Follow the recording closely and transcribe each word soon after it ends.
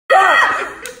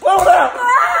Blow it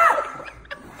out!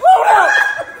 Blow it out!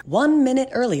 1 minute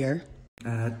earlier.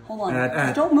 Hold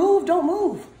on. Don't move, don't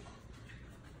move.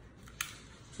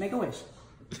 Make a wish.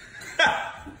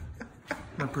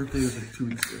 My birthday was like 2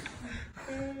 weeks ago.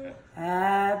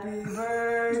 Happy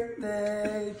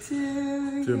birthday to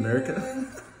you. To America?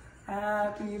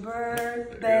 Happy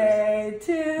birthday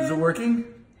to you. Is it working?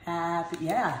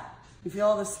 Yeah. You feel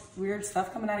all this weird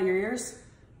stuff coming out of your ears?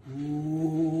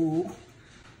 Ooh.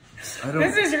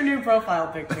 This is your new profile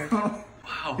picture.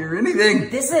 Wow. Hear anything?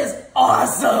 This is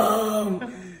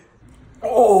awesome.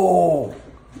 Oh.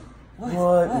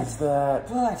 What is that?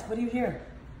 What do you hear?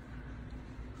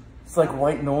 It's like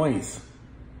white noise.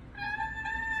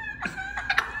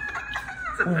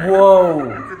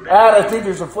 Whoa. I think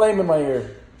there's a flame in my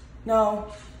ear.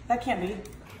 No, that can't be.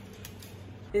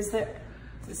 Does it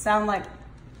sound like...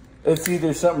 It's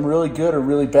either something really good or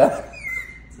really bad.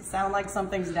 Does it sound like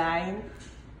something's dying?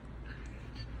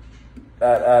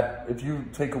 If you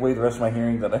take away the rest of my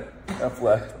hearing that I have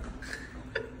left.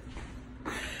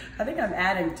 I think I'm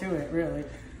adding to it, really.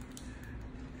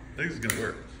 I think it's gonna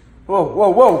work. Whoa, whoa,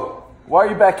 whoa. Why are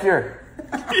you back here?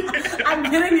 I'm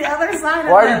getting the other side of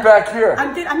it. Why are you back here?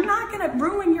 I'm not going to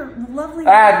ruin your lovely...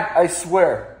 I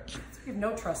swear. You have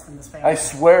no trust in this family. I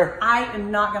swear. I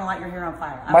am not going to light your hair on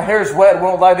fire. My hair is wet. It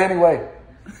won't light anyway.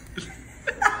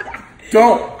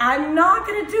 Don't. I'm not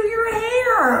going to do your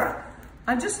hair.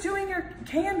 I'm just doing your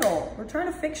candle. We're trying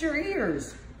to fix your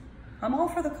ears. I'm all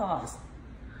for the cause.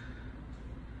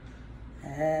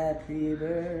 Happy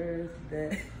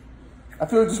birthday. I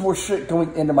feel like there's more shit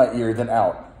going into my ear than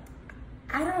out.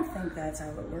 I don't think that's how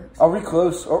it works. Are we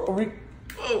close? Are we?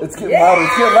 It's getting louder.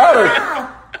 It's getting louder.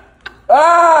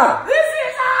 Ah! This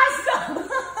is awesome.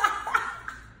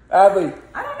 Adley.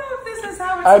 I don't know if this is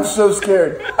how it's... I'm so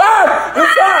scared. Ah!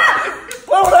 It's hot!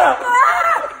 Blow it out!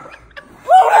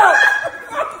 Blow it out!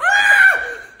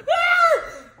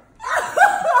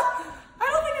 I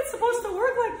don't think it's supposed to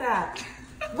work like that.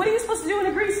 What are you supposed to do in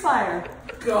a grease fire?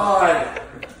 God.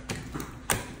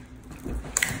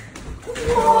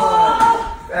 Whoa!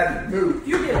 Adley, move.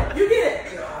 You get it. You get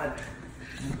it. God.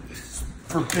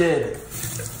 Forbid.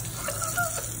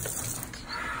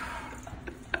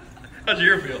 How'd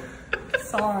your ear feel?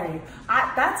 Sorry.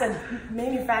 That's a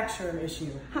manufacturer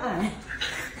issue. Hi.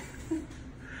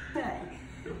 Hey.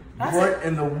 What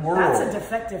in the world? That's a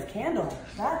defective candle.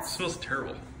 It smells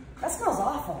terrible. That smells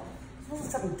awful. It smells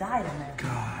like something died in there.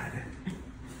 God.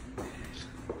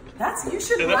 You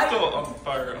should Yeah, write... that's still on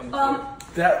fire on the floor.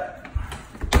 That.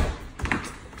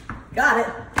 Got it.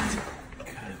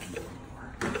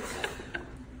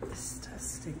 This does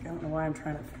stink. I don't know why I'm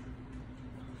trying to...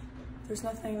 There's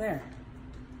nothing there.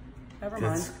 Never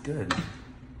mind. That's good.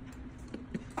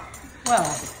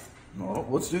 Well,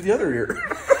 let's do the other ear.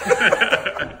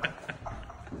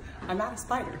 I'm out of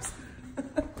spiders.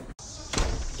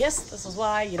 Yes, this is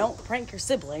why you don't prank your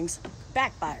siblings.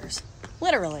 Backfires.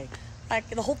 Literally. Like,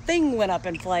 the whole thing went up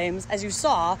in flames, as you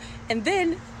saw, and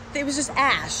then it was just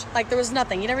ash. Like, there was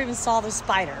nothing. You never even saw the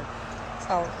spider.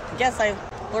 So, I guess I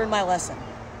learned my lesson.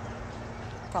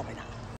 Probably not.